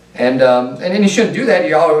 And you shouldn't do that.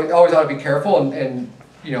 You always ought to be careful and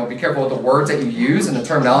be careful with the words that you use and the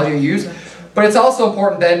terminology you use. But it's also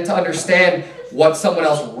important then to understand what someone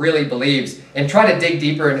else really believes and try to dig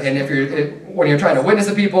deeper. And when you're trying to witness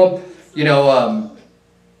to people,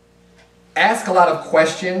 ask a lot of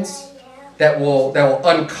questions that will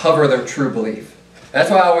uncover their true belief. That's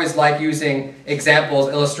why I always like using examples,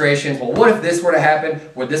 illustrations. Well, what if this were to happen?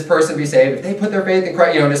 Would this person be saved? If they put their faith in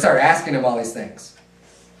Christ, to start asking them all these things.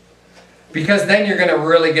 Because then you're going to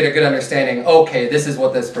really get a good understanding, okay, this is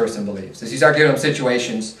what this person believes. As you start giving them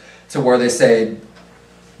situations to where they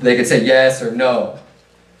could say yes or no,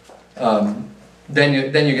 then you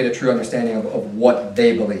get a true understanding of what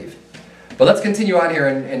they believe. But let's continue on here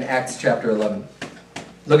in Acts chapter 11.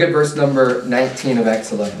 Look at verse number 19 of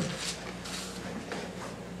Acts 11.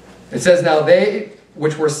 It says, now they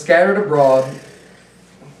which were scattered abroad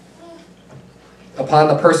upon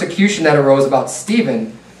the persecution that arose about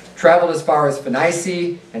Stephen traveled as far as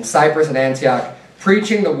Phoenicia and Cyprus and Antioch,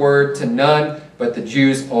 preaching the word to none but the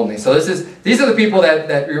Jews only. So these are the people that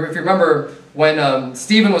if you remember when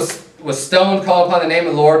Stephen was stoned, called upon the name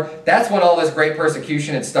of the Lord, that's when all this great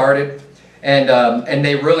persecution had started, and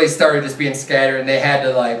they really started just being scattered, and they had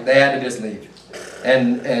to just leave.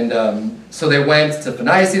 So they went to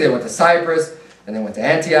Phoenicia, they went to Cyprus, and they went to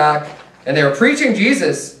Antioch, and they were preaching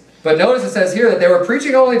Jesus. But notice it says here that they were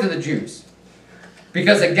preaching only to the Jews,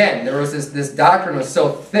 because again, there was this doctrine was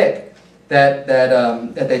so thick that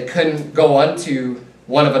they couldn't go unto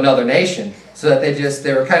one of another nation, so that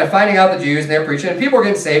they were kind of finding out the Jews, and they were preaching, and people were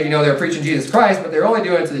getting saved. They were preaching Jesus Christ, but they were only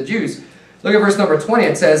doing it to the Jews. Look at verse number 20.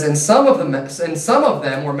 It says, and some of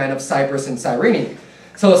them were men of Cyprus and Cyrene.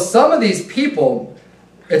 So some of these people,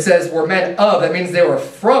 it says, were men of. That means they were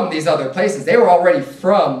from these other places. They were already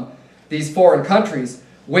from these foreign countries,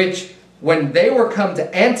 which, when they were come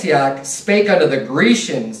to Antioch, spake unto the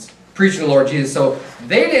Grecians, preaching the Lord Jesus. So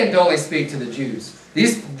they didn't only speak to the Jews.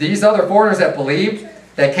 These other foreigners that believed,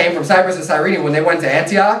 that came from Cyprus and Cyrene, when they went to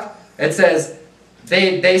Antioch, it says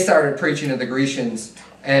they started preaching to the Grecians.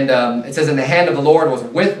 And it says, and the hand of the Lord was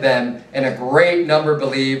with them, and a great number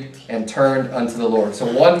believed and turned unto the Lord. So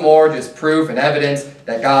one more just proof and evidence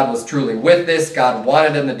that God was truly with this. God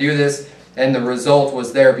wanted them to do this, and the result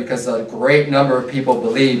was there because a great number of people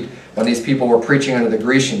believed when these people were preaching unto the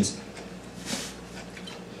Grecians.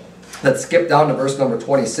 Let's skip down to verse number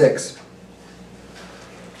 26.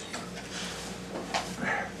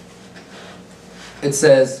 It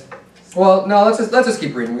says, Well, no, let's just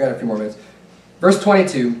keep reading. We got a few more minutes. Verse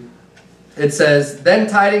 22, it says, "Then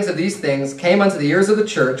tidings of these things came unto the ears of the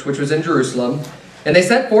church, which was in Jerusalem, and they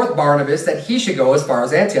sent forth Barnabas that he should go as far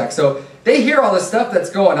as Antioch." So they hear all this stuff that's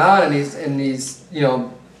going on in these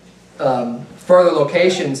further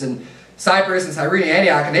locations in Cyprus and Cyrene and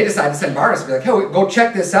Antioch, and they decide to send Barnabas to be like, "Hey, go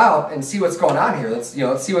check this out and see what's going on here. Let's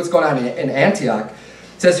see what's going on in Antioch."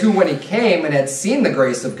 It says, "Who, when he came and had seen the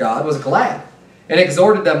grace of God, was glad, and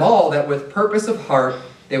exhorted them all that with purpose of heart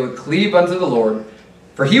they would cleave unto the Lord.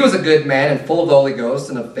 For he was a good man and full of the Holy Ghost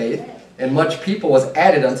and of faith, and much people was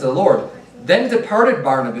added unto the Lord. Then departed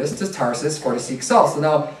Barnabas to Tarsus for to seek Saul." So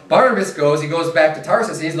now Barnabas he goes back to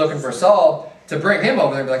Tarsus, and he's looking for Saul to bring him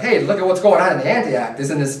over there and be like, "Hey, look at what's going on in Antioch.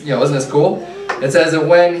 Isn't this cool?" It says that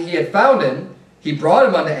when he had found him, he brought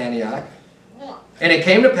him unto Antioch. And it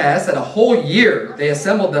came to pass that a whole year they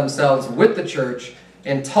assembled themselves with the church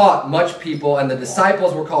and taught much people, and the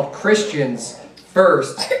disciples were called Christians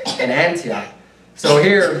first in Antioch. So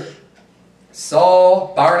here,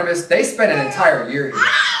 Saul, Barnabas, they spent an entire year here.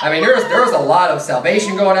 I mean, there was a lot of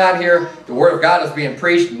salvation going on here. The Word of God was being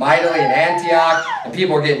preached mightily in Antioch, and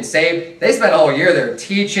people were getting saved. They spent a whole year there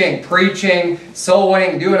teaching, preaching, soul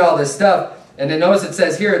winning, doing all this stuff. And then notice it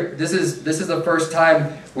says here, this is the first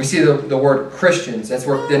time we see the word Christians. That's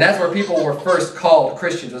where people were first called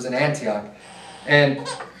Christians, was in Antioch. And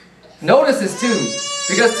notice this too,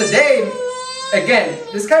 because today, again,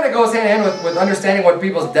 this kind of goes hand in hand with understanding what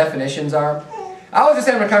people's definitions are. I was just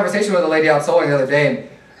having a conversation with a lady out Souling the other day,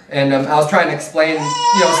 and I was trying to explain,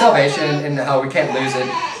 salvation and how we can't lose it.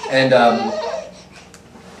 And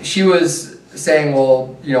she was saying,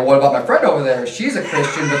 "Well, what about my friend over there? She's a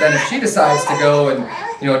Christian, but then if she decides to go and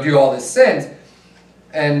do all this sins,"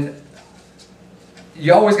 and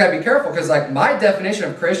you always got to be careful, because like my definition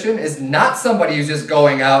of Christian is not somebody who's just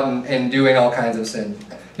going out and doing all kinds of sin.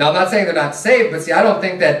 Now, I'm not saying they're not saved, but see, I don't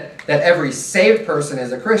think that every saved person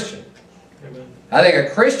is a Christian. Amen. I think a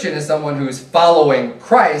Christian is someone who's following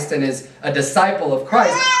Christ and is a disciple of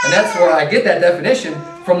Christ. And that's where I get that definition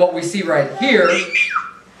from what we see right here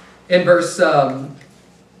in verse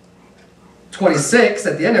 26.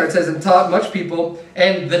 At the end there it says, "And taught much people,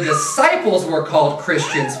 and the disciples were called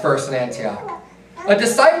Christians first in Antioch." A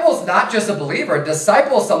disciple is not just a believer. A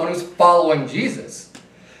disciple is someone who's following Jesus.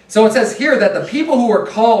 So it says here that the people who were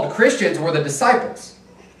called Christians were the disciples.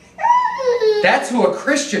 That's who a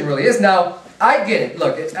Christian really is. Now, I get it.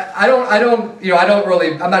 Look, I'm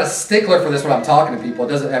not a stickler for this when I'm talking to people. It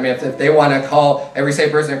doesn't, if they want to call every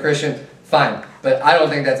saved person a Christian, fine. But I don't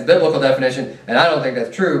think that's a biblical definition, and I don't think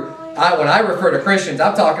that's true. When I refer to Christians,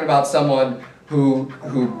 I'm talking about someone who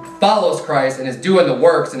follows Christ and is doing the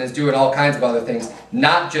works and is doing all kinds of other things,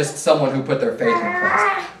 not just someone who put their faith in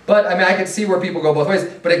Christ. But, I can see where people go both ways.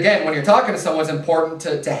 But again, when you're talking to someone, it's important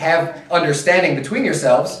to have understanding between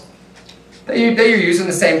yourselves, that you're using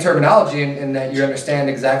the same terminology, and that you understand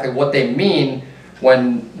exactly what they mean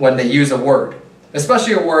when they use a word.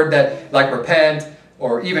 Especially a word that, like repent,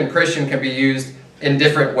 or even Christian, can be used in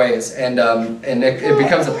different ways. And it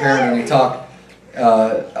becomes apparent when you talk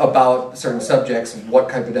about certain subjects, what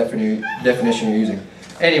type of definition you're using.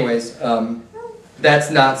 Anyways, that's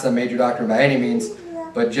not some major doctrine by any means,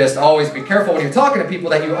 but just always be careful when you're talking to people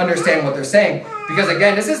that you understand what they're saying. Because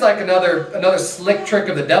again, this is like another slick trick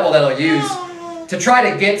of the devil that he'll use to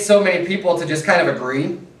try to get so many people to just kind of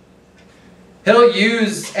agree. He'll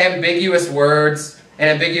use ambiguous words and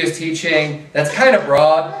ambiguous teaching that's kind of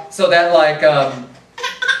broad, so that the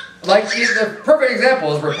perfect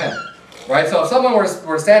example is repent. Right? So if someone were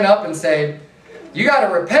to stand up and say, "You got to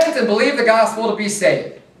repent and believe the gospel to be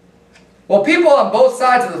saved." Well, people on both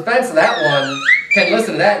sides of the fence of that one can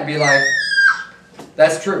listen to that and be like,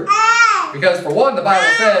 "That's true." Because for one, the Bible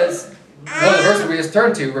says, one of the verses we just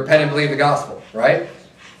turned to, repent and believe the gospel, right?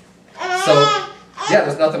 So, yeah,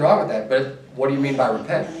 there's nothing wrong with that. But what do you mean by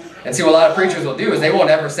repent? And see, what a lot of preachers will do is they won't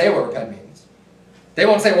ever say what repent means. They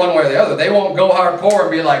won't say one way or the other. They won't go hardcore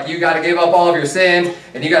and be like, "You got to give up all of your sins,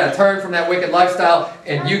 and you got to turn from that wicked lifestyle,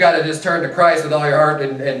 and you got to just turn to Christ with all your heart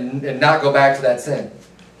and not go back to that sin."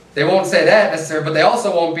 They won't say that necessarily, but they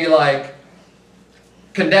also won't be like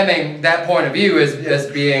condemning that point of view as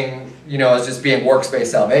being, as just being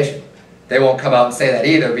works-based salvation. They won't come out and say that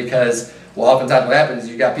either, because, well, oftentimes what happens is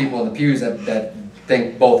you got people in the pews that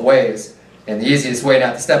think both ways, and the easiest way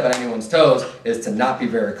not to step on anyone's toes is to not be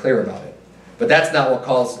very clear about it. But that's not what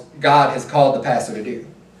God has called the pastor to do.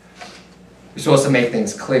 You're supposed to make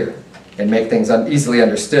things clear and make things easily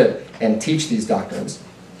understood and teach these doctrines,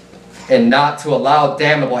 and not to allow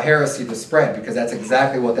damnable heresy to spread, because that's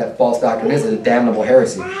exactly what that false doctrine is, a damnable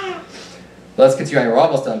heresy. let's continue on. We're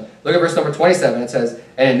almost done. Look at verse number 27. It says,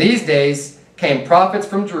 "And in these days came prophets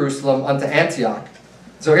from Jerusalem unto Antioch."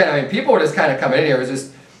 So again, I mean, people were just kind of coming in here. It was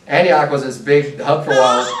just, Antioch was this big hub for a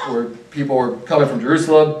while where people were coming from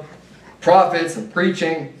Jerusalem, prophets and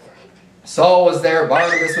preaching. Saul was there,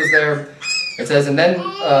 Barnabas was there. It says, and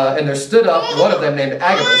there stood up one of them named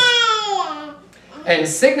Agabus, and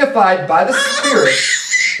signified by the Spirit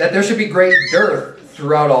that there should be great dearth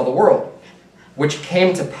throughout all the world, which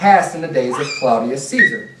came to pass in the days of Claudius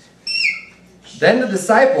Caesar. Then the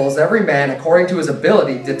disciples, every man according to his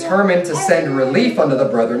ability, determined to send relief unto the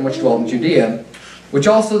brethren which dwelt in Judea, which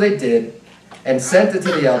also they did, and sent it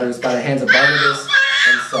to the elders by the hands of Barnabas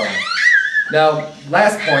and Saul. Now,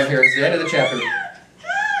 last point here is the end of the chapter.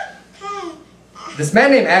 This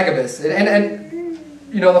man named Agabus, and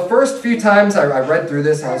you know, the first few times I read through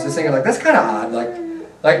this, I was just thinking, like, that's kind of odd.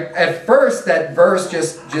 Like at first, that verse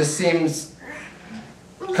just seems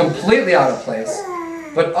completely out of place.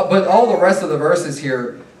 But all the rest of the verses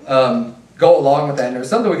here go along with that. And there's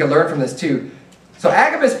something we can learn from this too. So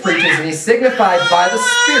Agabus preaches, and he's signified by the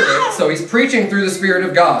Spirit. So he's preaching through the Spirit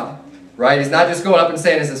of God, right? He's not just going up and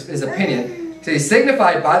saying his opinion. So he's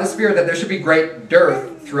signified by the Spirit that there should be great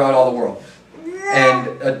dearth throughout all the world.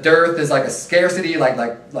 And a dearth is like a scarcity, like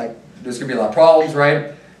there's going to be a lot of problems,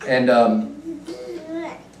 right? And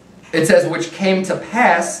it says, which came to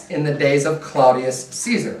pass in the days of Claudius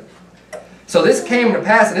Caesar. So this came to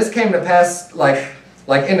pass, and this came to pass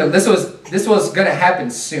this was going to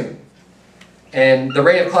happen soon. And the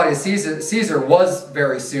reign of Claudius Caesar was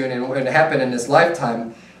very soon, and it happened in his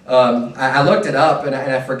lifetime. I looked it up, and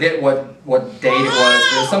I forget what date it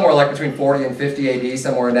was. It was somewhere like between 40 and 50 AD,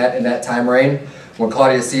 somewhere in that time reign when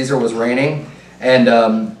Claudius Caesar was reigning. And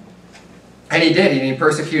he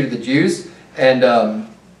persecuted the Jews. And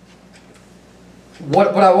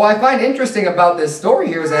what I find interesting about this story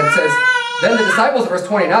here is that it says, then the disciples, verse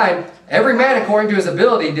 29, every man according to his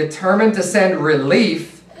ability determined to send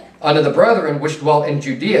relief unto the brethren which dwelt in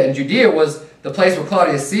Judea. And Judea was the place where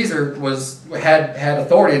Claudius Caesar had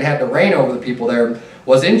authority and had to reign over the people there,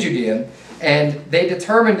 was in Judea. And they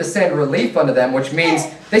determined to send relief unto them, which means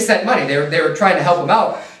they sent money. They were trying to help them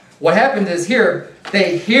out. What happened is here,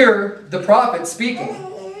 they hear the prophet speaking.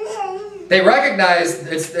 They recognize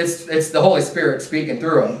it's the Holy Spirit speaking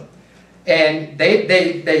through them. And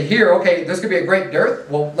they hear, okay, there's going to be a great dearth.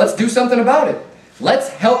 Well, let's do something about it. Let's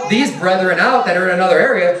help these brethren out that are in another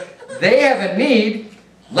area. They have a need.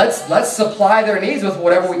 Let's supply their needs with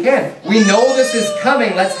whatever we can. We know this is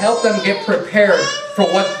coming. Let's help them get prepared for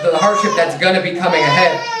what the hardship that's going to be coming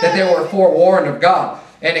ahead, that they were forewarned of God.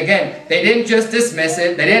 And again, they didn't just dismiss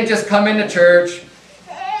it. They didn't just come into church,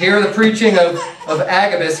 hear the preaching of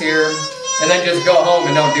Agabus here, and then just go home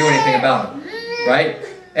and don't do anything about it. Right?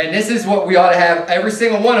 And this is what we ought to have, every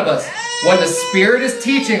single one of us. When the Spirit is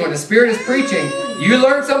teaching, when the Spirit is preaching, you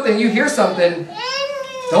learn something, you hear something,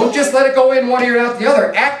 don't just let it go in one ear and out the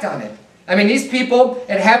other. Act on it. I mean, these people,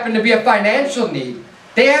 it happened to be a financial need.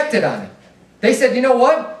 They acted on it. They said, you know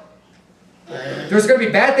what? There's going to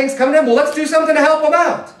be bad things coming in. Well, let's do something to help them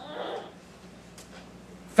out.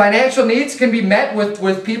 Financial needs can be met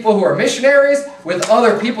with people who are missionaries, with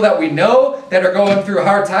other people that we know that are going through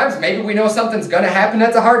hard times. Maybe we know something's going to happen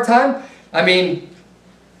that's a hard time. I mean,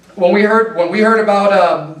 when we heard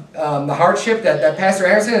about the hardship that Pastor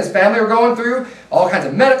Anderson and his family were going through, all kinds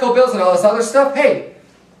of medical bills and all this other stuff, hey,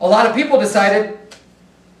 a lot of people decided,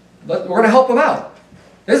 we're going to help him out.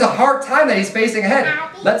 There's a hard time that he's facing ahead.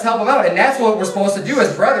 Let's help him out. And that's what we're supposed to do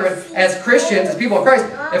as brethren, as Christians, as people of Christ.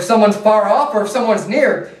 If someone's far off or if someone's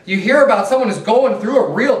near, you hear about someone who's going through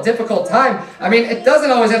a real difficult time. I mean, it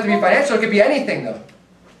doesn't always have to be financial. It could be anything, though.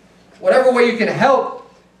 Whatever way you can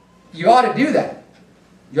help, you ought to do that.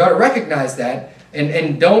 You ought to recognize that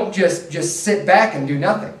and don't just sit back and do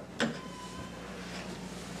nothing. But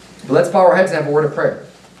let's bow our heads and have a word of prayer.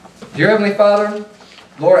 Dear Heavenly Father,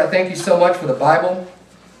 Lord, I thank you so much for the Bible.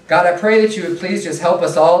 God, I pray that you would please just help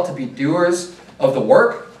us all to be doers of the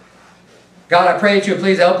work. God, I pray that you would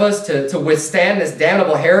please help us to withstand this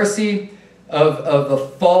damnable heresy of the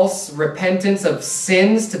false repentance of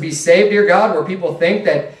sins to be saved, dear God, where people think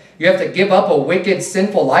that you have to give up a wicked,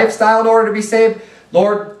 sinful lifestyle in order to be saved.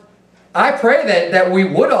 Lord, I pray that we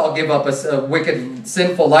would all give up a wicked,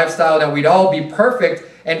 sinful lifestyle, that we'd all be perfect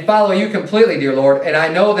and follow you completely, dear Lord. And I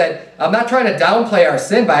know that I'm not trying to downplay our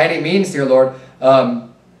sin by any means, dear Lord.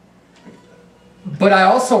 But I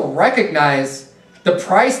also recognize the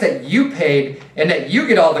price that you paid, and that you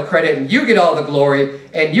get all the credit and you get all the glory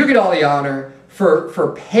and you get all the honor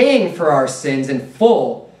for paying for our sins in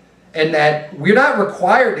full, and that we're not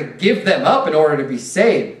required to give them up in order to be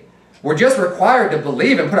saved. We're just required to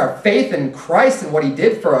believe and put our faith in Christ and what He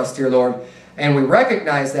did for us, dear Lord. And we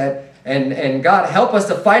recognize that. And God, help us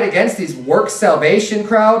to fight against these works salvation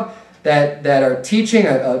crowd that are teaching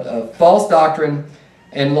a false doctrine.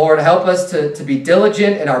 And Lord, help us to be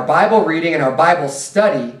diligent in our Bible reading and our Bible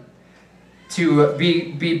study, to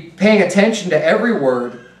be paying attention to every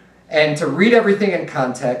word and to read everything in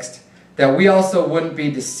context, that we also wouldn't be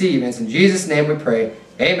deceived. And it's in Jesus' name we pray.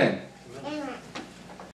 Amen.